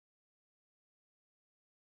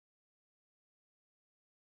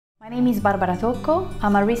My name is Barbara Tocco.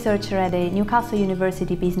 I'm a researcher at the Newcastle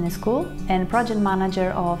University Business School and project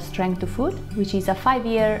manager of Strength to Food, which is a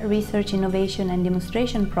 5-year research, innovation and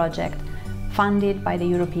demonstration project funded by the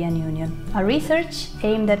European Union. Our research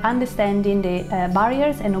aimed at understanding the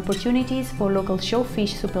barriers and opportunities for local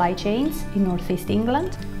shellfish supply chains in northeast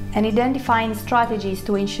England and identifying strategies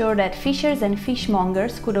to ensure that fishers and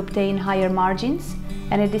fishmongers could obtain higher margins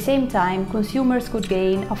and at the same time consumers could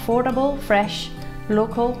gain affordable, fresh,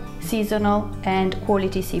 local, seasonal and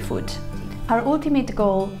quality seafood. Our ultimate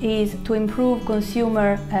goal is to improve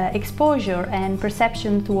consumer exposure and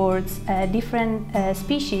perception towards different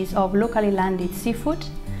species of locally landed seafood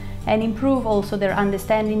and improve also their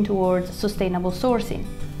understanding towards sustainable sourcing.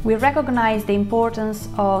 We recognize the importance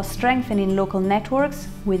of strengthening local networks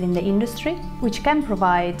within the industry, which can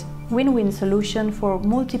provide win-win solution for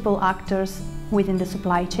multiple actors within the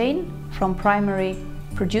supply chain, from primary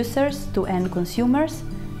producers to end consumers,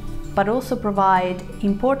 but also provide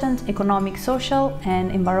important economic, social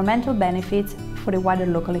and environmental benefits for the wider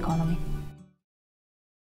local economy.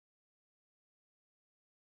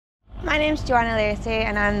 My name is Joanna Lacey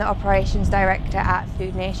and I'm the Operations Director at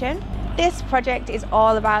Food Nation. This project is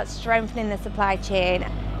all about strengthening the supply chain.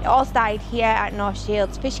 It all started here at North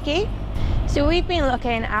Shields Fish Quay. So we've been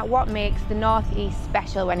looking at what makes the North East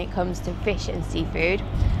special when it comes to fish and seafood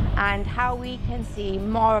and how we can see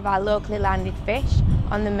more of our locally landed fish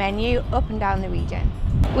on the menu up and down the region.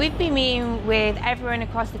 We've been meeting with everyone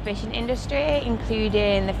across the fishing industry,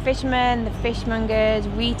 including the fishermen, the fishmongers,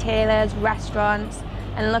 retailers, restaurants,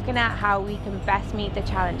 and looking at how we can best meet the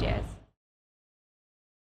challenges.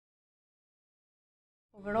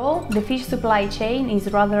 Overall, the fish supply chain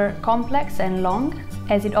is rather complex and long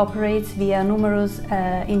as it operates via numerous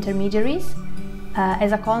intermediaries.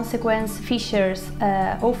 As a consequence, fishers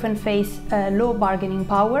often face low bargaining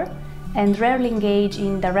power and rarely engage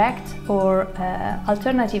in direct or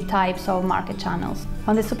alternative types of market channels.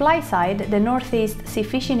 On the supply side, the Northeast sea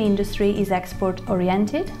fishing industry is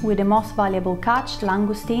export-oriented, with the most valuable catch,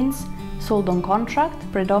 langoustines, sold on contract,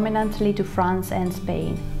 predominantly to France and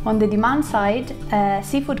Spain. On the demand side,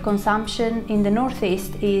 seafood consumption in the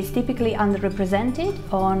Northeast is typically underrepresented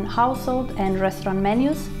on household and restaurant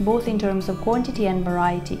menus, both in terms of quantity and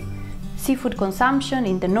variety. Seafood consumption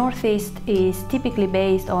in the Northeast is typically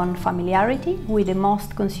based on familiarity, with the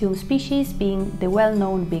most consumed species being the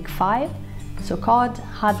well-known Big Five, so cod,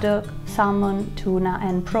 haddock, salmon, tuna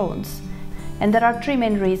and prawns. And there are 3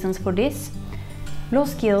 main reasons for this: low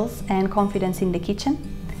skills and confidence in the kitchen,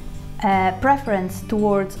 preference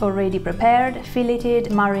towards already prepared,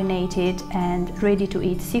 filleted, marinated and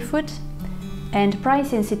ready-to-eat seafood, and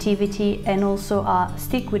price sensitivity and also a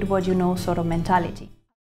stick with what you know sort of mentality.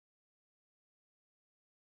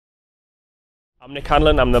 I'm Nick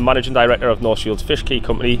Hanlon, I'm the Managing Director of North Shields Fish Quay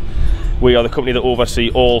Company. We are the company that oversee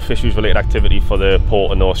all fisheries related activity for the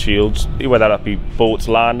Port of North Shields, whether that be boats,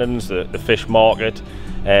 landings, the fish market.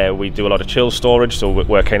 We do a lot of chill storage, so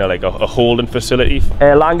we're kind of like a holding facility.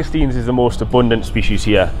 Langoustines is the most abundant species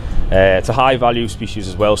here. It's a high value species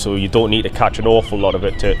as well, so you don't need to catch an awful lot of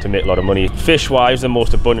it to make a lot of money. Fish wise, the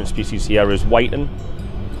most abundant species here is whiting.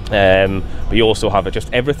 But you also have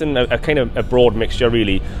just everything, a kind of a broad mixture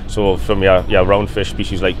really, so from your round fish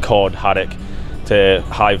species like cod, haddock, to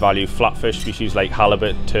high value flatfish species like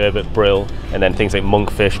halibut, turbot, brill, and then things like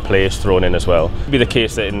monkfish, plaice thrown in as well. It would be the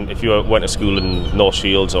case that if you went to school in North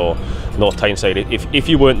Shields or North Tyneside, if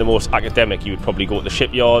you weren't the most academic, you would probably go to the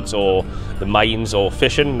shipyards or the mines or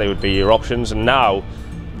fishing. They would be your options, and now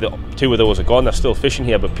the 2 of those are gone. They're still fishing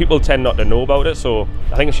here, but people tend not to know about it, so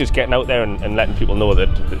I think it's just getting out there and letting people know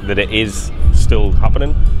that it is still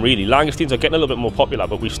happening. Really, langoustines are getting a little bit more popular,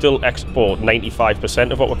 but we still export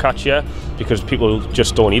 95% of what we catch here because people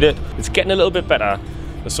just don't eat it. It's getting a little bit better.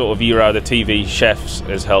 The sort of era of the TV chefs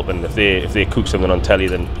is helping. If they cook something on telly,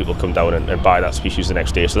 then people come down and buy that species the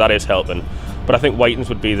next day, so that is helping. But I think whitings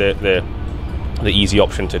would be the easy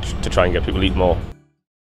option to try and get people to eat more.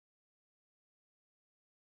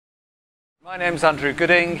 My name's Andrew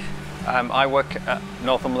Gooding. I work at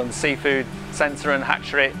Northumberland Seafood Centre and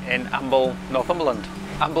Hatchery in Amble, Northumberland.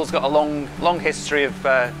 Amble's got a long history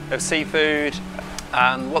of seafood,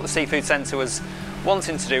 and what the Seafood Centre was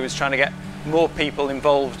wanting to do was trying to get more people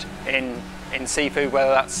involved in seafood,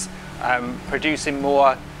 whether that's producing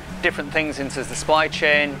more different things into the supply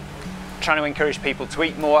chain, trying to encourage people to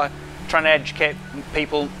eat more, trying to educate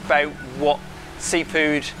people about what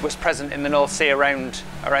seafood was present in the North Sea around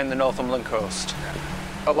the Northumberland coast.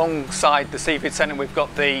 Alongside the Seafood Centre, we've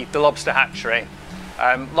got the lobster hatchery,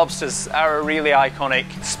 Lobsters are a really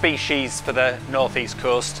iconic species for the northeast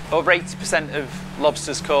coast. Over 80% of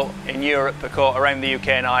lobsters caught in Europe are caught around the UK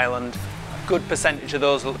and Ireland. A good percentage of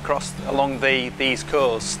those along the east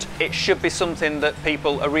coast. It should be something that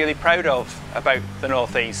people are really proud of about the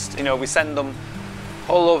northeast. You know, we send them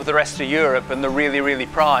all over the rest of Europe and they're really, really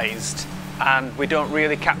prized, and we don't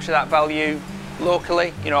really capture that value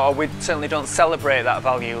locally, you know, or we certainly don't celebrate that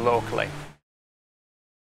value locally.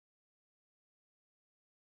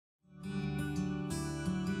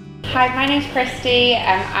 Hi, my name's Christy.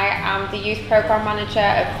 I am the Youth Programme Manager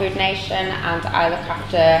of Food Nation, and I look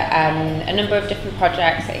after a number of different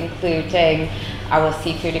projects, including our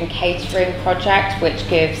seafood and catering project, which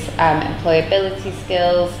gives employability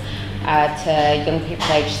skills to young people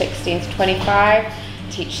aged 16 to 25,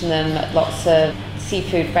 teaching them lots of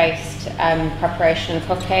seafood-based preparation and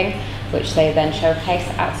cooking, which they then showcase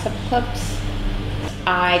at sub-clubs.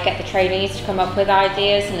 I get the trainees to come up with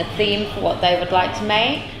ideas and a theme for what they would like to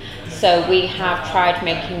make. So we have tried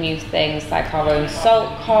making new things like our own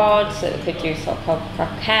salt cod, so we could do salt cod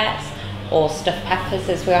croquettes or stuffed peppers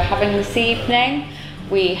as we are having this evening.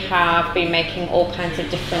 We have been making all kinds of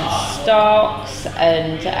different stocks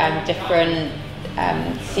and different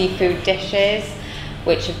seafood dishes,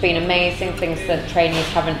 which have been amazing, things that trainees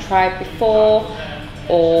haven't tried before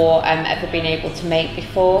or ever been able to make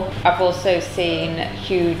before. I've also seen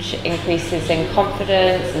huge increases in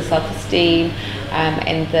confidence and self-esteem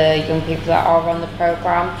in the young people that are on the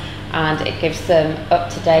programme, and it gives them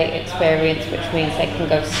up-to-date experience, which means they can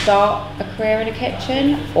go start a career in a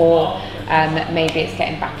kitchen, or maybe it's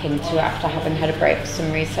getting back into it after having had a break for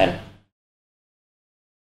some reason.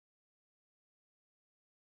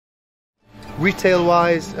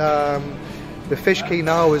 Retail-wise, the fish quay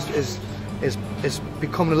now is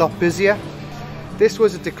becoming a lot busier. This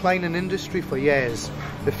was a declining industry for years.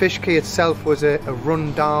 The fish quay itself was a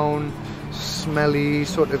run-down, smelly,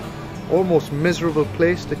 sort of almost miserable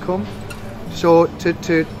place to come. So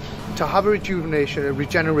to have a rejuvenation, a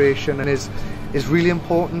regeneration, and is really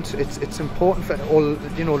important. It's important for all,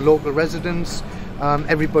 you know, local residents,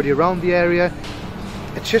 everybody around the area.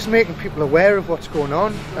 It's just making people aware of what's going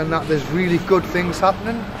on and that there's really good things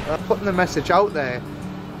happening. Putting the message out there,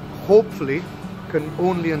 hopefully, can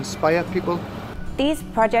only inspire people. These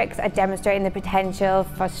projects are demonstrating the potential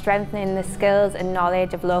for strengthening the skills and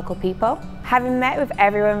knowledge of local people. Having met with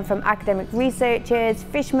everyone from academic researchers,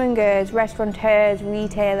 fishmongers, restaurateurs,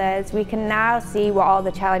 retailers, we can now see what all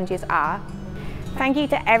the challenges are. Thank you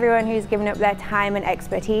to everyone who's given up their time and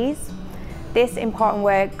expertise. This important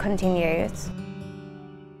work continues.